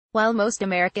While most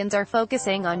Americans are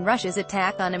focusing on Russia's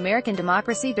attack on American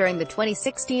democracy during the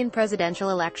 2016 presidential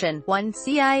election, one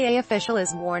CIA official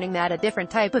is warning that a different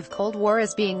type of Cold War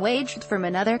is being waged from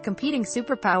another competing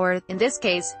superpower, in this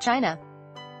case, China.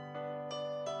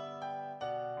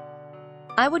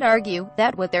 I would argue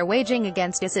that what they're waging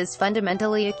against us is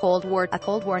fundamentally a Cold War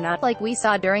not like we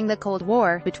saw during the Cold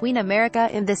War between America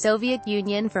and the Soviet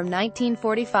Union from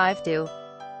 1945 to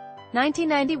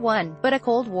 1991, but a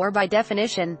Cold War by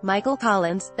definition. Michael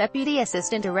Collins, Deputy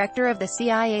Assistant Director of the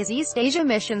CIA's East Asia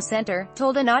Mission Center,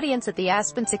 told an audience at the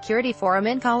Aspen Security Forum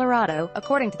in Colorado,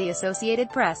 according to the Associated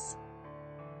Press.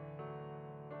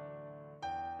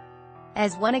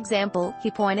 As one example,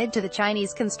 he pointed to the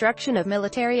Chinese construction of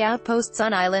military outposts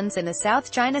on islands in the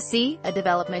South China Sea, a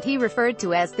development he referred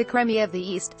to as the Crimea of the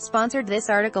East. Sponsored. This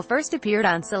article first appeared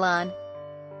on Salon.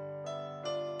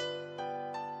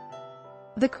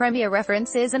 The Crimea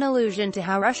reference is an allusion to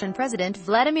how Russian President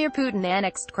Vladimir Putin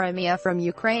annexed Crimea from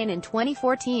Ukraine in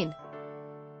 2014.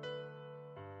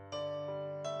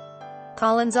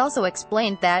 Collins also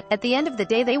explained that, at the end of the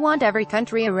day, they want every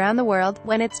country around the world,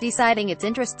 when it's deciding its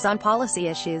interests on policy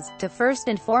issues, to first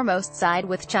and foremost side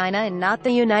with China and not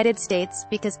the United States,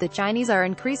 because the Chinese are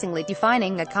increasingly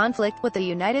defining a conflict with the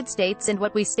United States and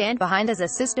what we stand behind as a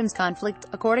systems conflict,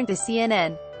 according to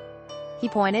CNN. He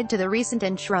pointed to the recent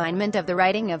enshrinement of the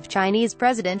writing of Chinese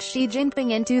President Xi Jinping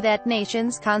into that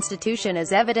nation's constitution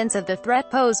as evidence of the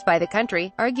threat posed by the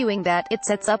country, arguing that it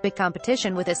sets up a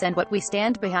competition with us and what we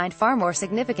stand behind far more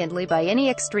significantly by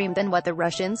any extreme than what the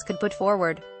Russians could put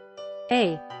forward.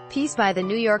 A piece by the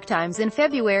New York Times in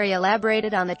February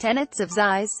elaborated on the tenets of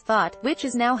Xi's thought, which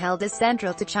is now held as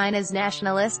central to China's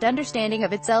nationalist understanding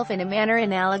of itself in a manner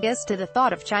analogous to the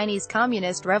thought of Chinese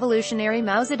Communist revolutionary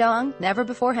Mao Zedong. Never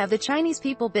before have the Chinese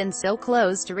people been so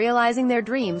close to realizing their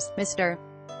dreams, Mr.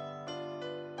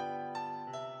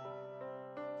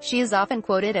 Xi is often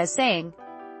quoted as saying.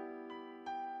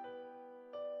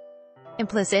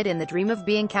 Implicit in the dream of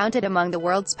being counted among the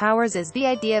world's powers is the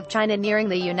idea of China nearing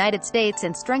the United States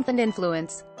and strengthened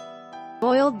influence.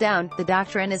 Boiled down, the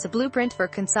doctrine is a blueprint for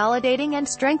consolidating and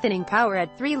strengthening power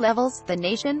at three levels: the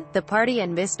nation, the party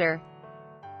and Mr.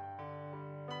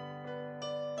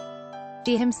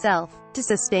 Xi himself. To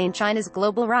sustain China's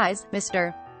global rise,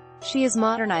 Mr. Xi is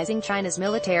modernizing China's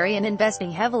military and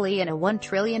investing heavily in a $1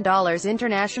 trillion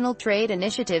international trade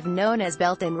initiative known as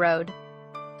Belt and Road.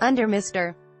 Under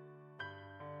Mr.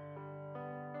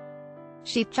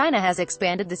 Xi, China has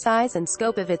expanded the size and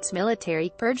scope of its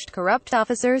military, purged corrupt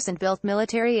officers and built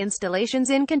military installations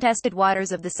in contested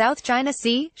waters of the South China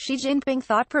Sea. Xi Jinping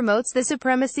thought promotes the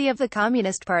supremacy of the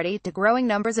Communist Party to growing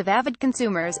numbers of avid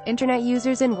consumers, internet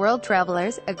users and world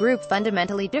travelers, a group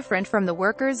fundamentally different from the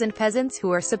workers and peasants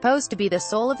who are supposed to be the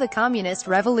soul of the communist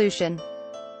revolution.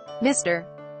 Mr.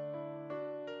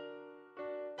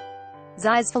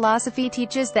 Xi's philosophy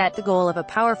teaches that the goal of a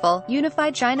powerful,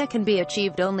 unified China can be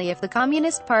achieved only if the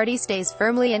Communist Party stays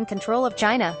firmly in control of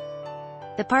China.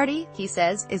 The party, he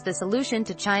says, is the solution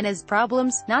to China's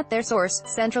problems, not their source.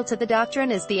 Central to the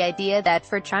doctrine is the idea that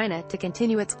for China to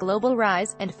continue its global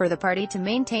rise, and for the party to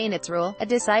maintain its rule, a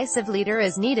decisive leader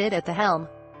is needed at the helm.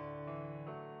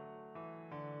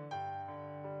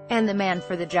 And the man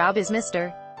for the job is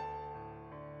Mr.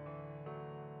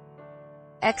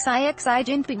 Xi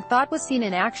Jinping thought was seen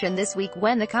in action this week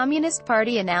when the Communist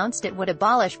Party announced it would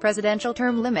abolish presidential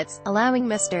term limits, allowing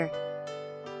Mr.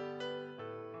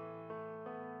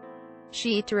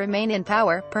 Xi to remain in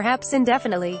power, perhaps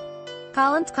indefinitely.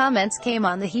 Collins' comments came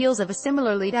on the heels of a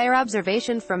similarly dire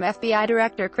observation from FBI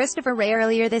Director Christopher Wray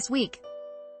earlier this week.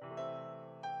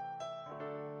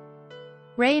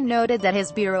 Wray noted that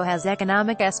his bureau has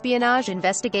economic espionage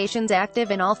investigations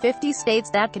active in all 50 states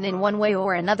that can in one way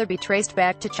or another be traced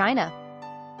back to China.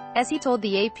 As he told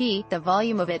the AP, the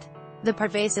volume of it, the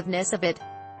pervasiveness of it,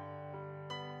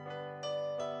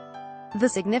 the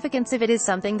significance of it is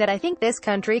something that I think this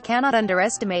country cannot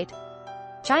underestimate.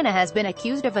 China has been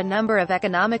accused of a number of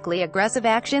economically aggressive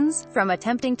actions, from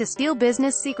attempting to steal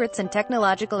business secrets and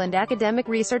technological and academic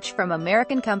research from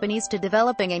American companies to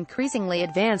developing increasingly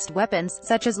advanced weapons,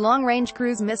 such as long-range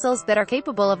cruise missiles that are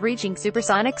capable of reaching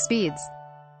supersonic speeds.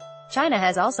 China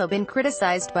has also been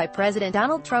criticized by President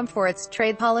Donald Trump for its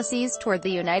trade policies toward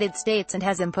the United States and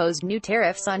has imposed new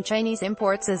tariffs on Chinese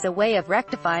imports as a way of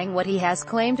rectifying what he has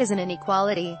claimed is an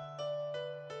inequality.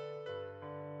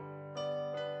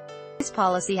 This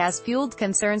policy has fueled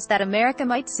concerns that America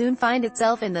might soon find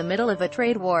itself in the middle of a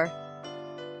trade war.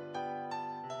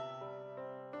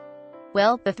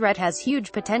 Well, the threat has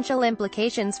huge potential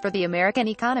implications for the American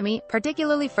economy,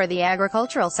 particularly for the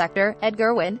agricultural sector, Ed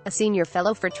Gerwin, a senior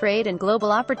fellow for trade and global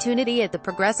opportunity at the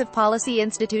Progressive Policy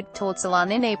Institute, told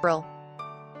Salon in April.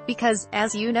 Because,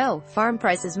 as you know, farm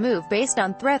prices move based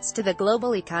on threats to the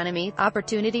global economy,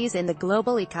 opportunities in the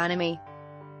global economy.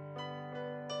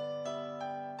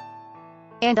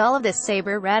 And all of this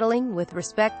saber-rattling with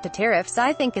respect to tariffs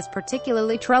I think is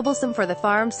particularly troublesome for the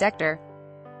farm sector.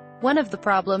 One of the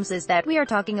problems is that we are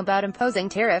talking about imposing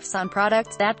tariffs on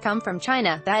products that come from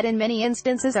China, that in many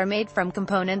instances are made from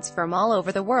components from all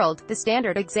over the world, the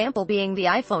standard example being the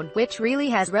iPhone, which really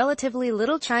has relatively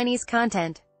little Chinese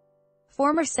content.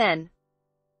 Former Sen.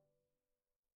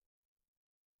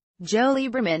 Joe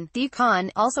Lieberman, the econ,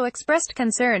 also expressed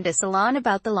concern to Salon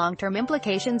about the long-term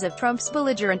implications of Trump's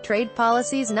belligerent trade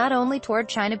policies not only toward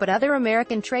China but other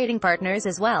American trading partners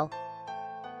as well.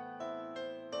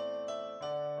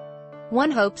 One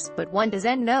hopes, but one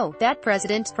doesn't know, that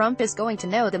President Trump is going to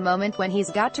know the moment when he's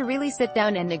got to really sit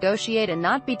down and negotiate and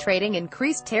not be trading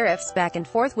increased tariffs back and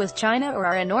forth with China or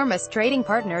our enormous trading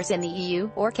partners in the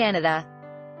EU, or Canada.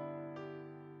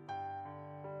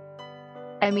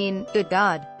 I mean, good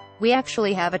God. We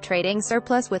actually have a trading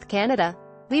surplus with Canada,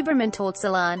 Lieberman told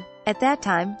Salon. At that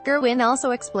time, Gerwin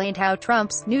also explained how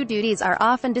Trump's new duties are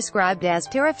often described as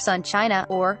tariffs on China,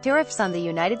 or tariffs on the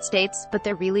United States, but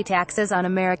they're really taxes on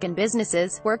American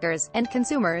businesses, workers, and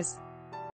consumers.